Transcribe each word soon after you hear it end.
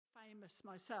famous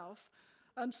myself,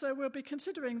 and so we'll be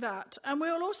considering that. And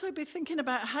we'll also be thinking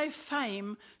about how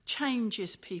fame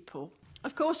changes people.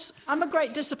 Of course, I'm a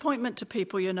great disappointment to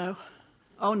people, you know.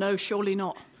 Oh, no, surely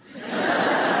not. No,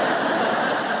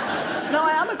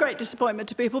 I am a great disappointment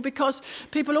to people because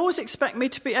people always expect me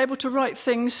to be able to write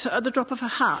things at the drop of a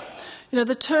hat. You know,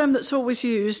 the term that's always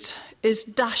used is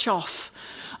dash off.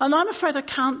 And I'm afraid I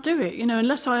can't do it, you know,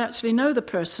 unless I actually know the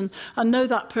person and know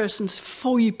that person's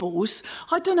foibles.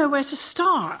 I don't know where to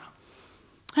start.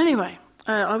 Anyway,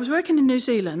 I was working in New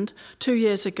Zealand 2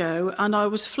 years ago, and I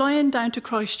was flying down to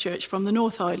Christchurch from the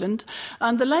North Island,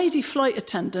 and the lady flight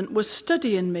attendant was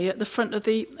studying me at the front of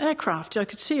the aircraft. I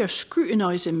could see her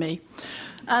scrutinising me.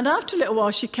 And after a little while,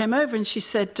 she came over and she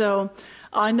said, "Oh,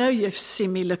 I know you've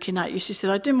seen me looking at you." She said,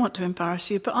 "I didn't want to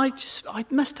embarrass you, but I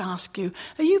must ask you,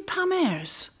 are you Pam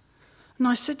Ayres?" And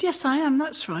I said, "Yes, I am,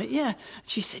 that's right, yeah."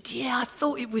 She said, "Yeah, I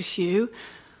thought it was you.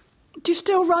 Do you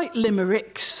still write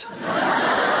limericks?"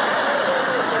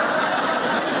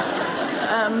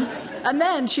 And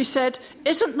then she said,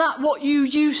 "Isn't that what you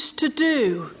used to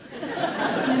do?"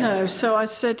 You know, so I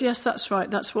said, "Yes, that's right,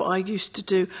 that's what I used to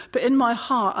do." But in my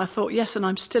heart, I thought, yes, and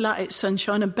I'm still at it,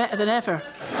 sunshine, and better than ever.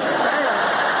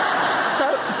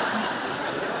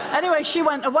 Anyway, she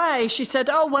went away. She said,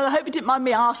 "Oh, well, I hope you didn't mind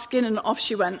me asking," and off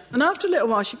she went. And after a little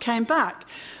while, she came back,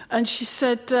 and she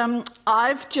said,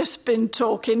 "I've just been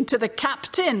talking to the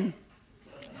captain,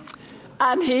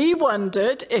 and he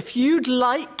wondered if you'd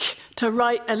like to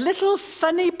write a little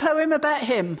funny poem about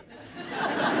him.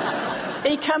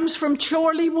 He comes from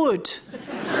Chorley Wood."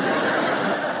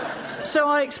 So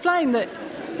I explained that,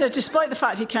 you know, despite the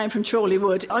fact he came from Chorley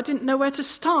Wood, I didn't know where to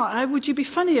start. How would you be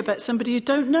funny about somebody you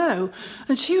don't know?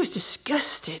 And she was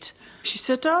disgusted. She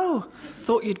said, "Oh,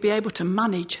 thought you'd be able to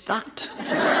manage that."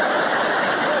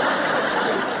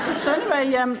 So anyway,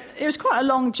 it was quite a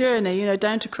long journey, you know,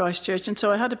 down to Christchurch, and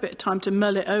so I had a bit of time to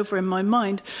mull it over in my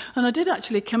mind, and I did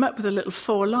actually come up with a little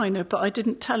four-liner, but I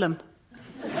didn't tell him.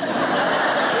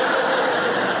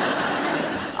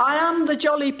 "I am the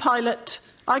jolly pilot.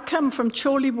 I come from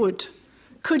Chorley Wood.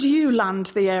 Could you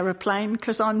land the aeroplane,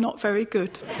 because I'm not very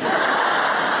good."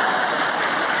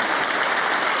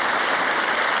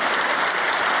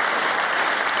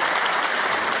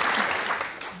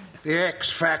 The X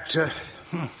Factor.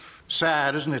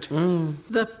 Sad, isn't it?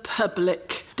 The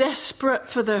public, desperate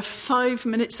for their 5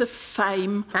 minutes of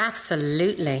fame.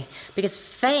 Absolutely. Because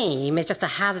fame is just a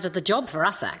hazard of the job for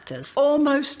us actors.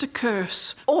 Almost a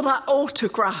curse. Or that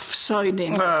autograph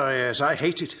signing. Oh, yes, I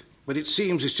hate it. But it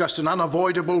seems it's just an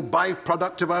unavoidable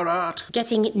byproduct of our art.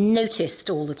 Getting noticed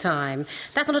all the time.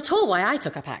 That's not at all why I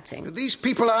took up acting. These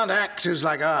people aren't actors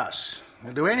like us.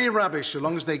 They'll do any rubbish so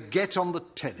long as they get on the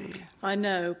telly. I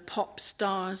know, pop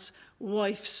stars,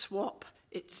 wife swap.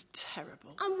 It's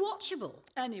terrible. Unwatchable.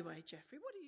 Anyway, Geoffrey, what